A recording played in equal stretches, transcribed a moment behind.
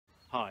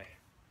Hi,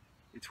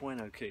 it's Wayne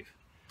O'Keefe.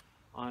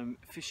 I'm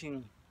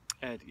fishing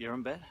at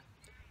Yarrambat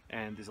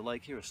and there's a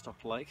lake here, a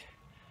stocked lake.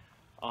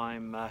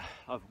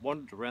 I've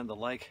wandered around the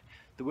lake.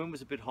 The wind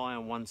was a bit high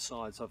on one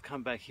side, so I've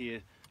come back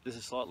here. There's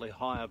a slightly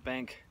higher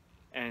bank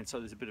and so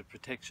there's a bit of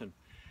protection.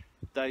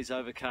 Day's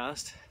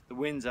overcast, the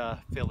winds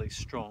are fairly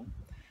strong.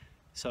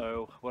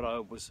 So what I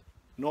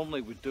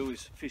normally would do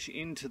is fish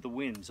into the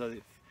wind. So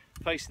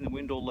facing the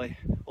wind, all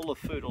the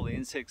food, all the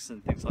insects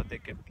and things like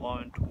that get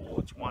blown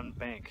towards one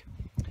bank,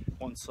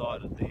 one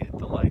side of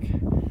the lake.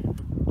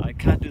 I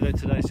can't do that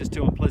today, it's just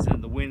too unpleasant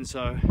in the wind,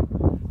 so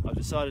I've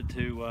decided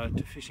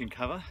to fish in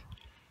cover.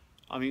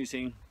 I'm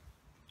using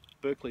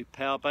Berkeley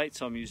power bait,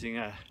 so I'm using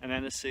an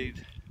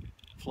aniseed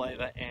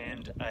flavour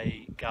and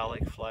a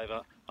garlic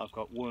flavour. I've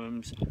got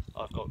worms,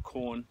 I've got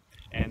corn,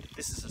 and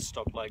this is a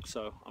stock lake,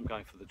 so I'm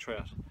going for the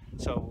trout.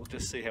 So we'll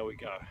just see how we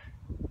go.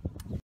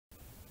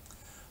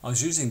 I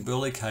was using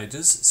burley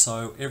cages,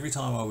 so every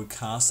time I would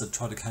cast, I'd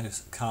try to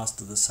cast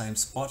to the same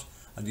spot.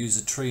 I'd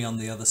use a tree on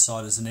the other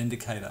side as an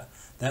indicator.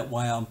 That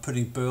way I'm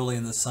putting burley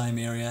in the same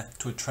area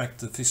to attract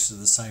the fish to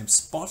the same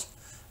spot,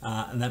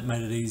 and that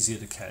made it easier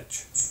to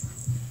catch.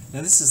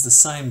 Now this is the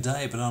same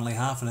day, but only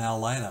half an hour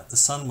later. The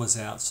sun was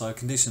out, so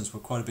conditions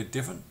were quite a bit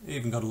different. It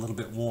even got a little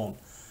bit warm.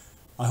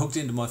 I hooked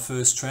into my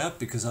first trout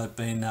because I'd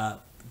been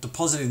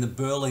depositing the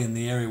burley in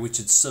the area which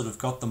had sort of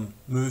got them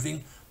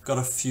moving. Got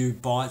a few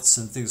bites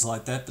and things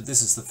like that, but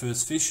this is the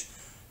first fish.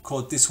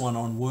 Caught this one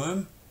on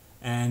worm,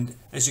 and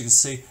as you can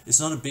see,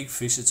 it's not a big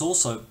fish. It's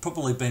also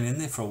probably been in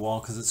there for a while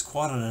because it's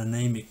quite an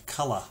anemic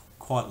colour,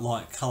 quite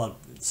light coloured,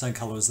 same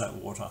colour as that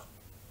water.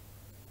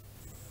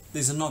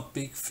 These are not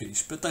big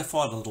fish, but they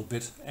fight a little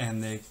bit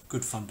and they're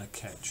good fun to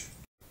catch.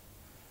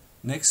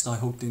 Next I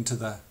hooked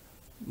into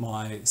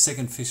my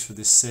second fish for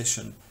this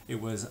session. It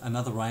was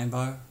another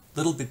rainbow, a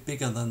little bit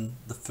bigger than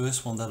the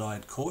first one that I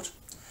had caught.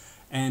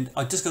 And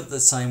I just got it the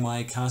same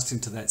way,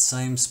 casting to that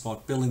same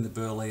spot, building the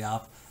burley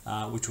up,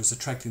 which was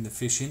attracting the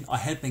fish in. I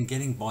had been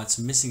getting bites,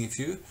 missing a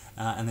few,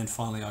 and then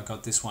finally I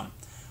got this one.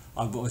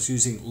 I was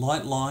using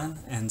light line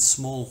and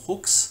small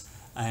hooks,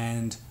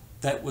 and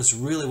that was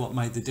really what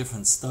made the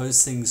difference.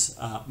 Those things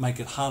make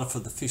it harder for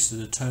the fish to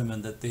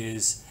determine that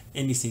there's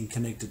anything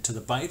connected to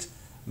the bait,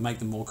 make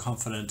them more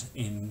confident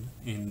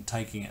in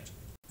taking it.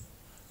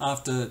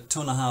 After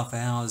 2.5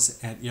 hours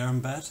at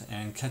Yarrambat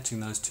and catching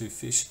those two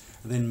fish,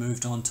 I then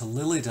moved on to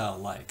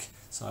Lilydale Lake.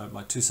 So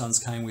my two sons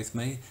came with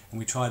me and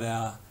we tried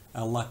our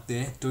luck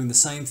there, doing the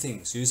same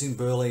things, using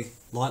burley,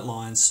 light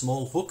lines,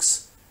 small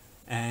hooks,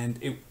 and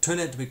it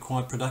turned out to be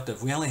quite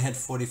productive. We only had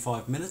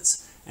 45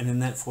 minutes, and in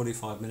that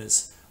 45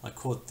 minutes I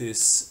caught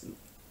this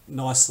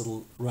nice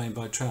little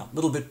rainbow trout. A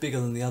little bit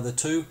bigger than the other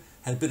two,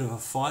 had a bit of a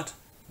fight,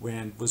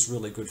 and was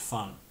really good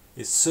fun.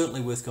 It's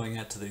certainly worth going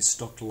out to these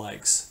stocked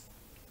lakes.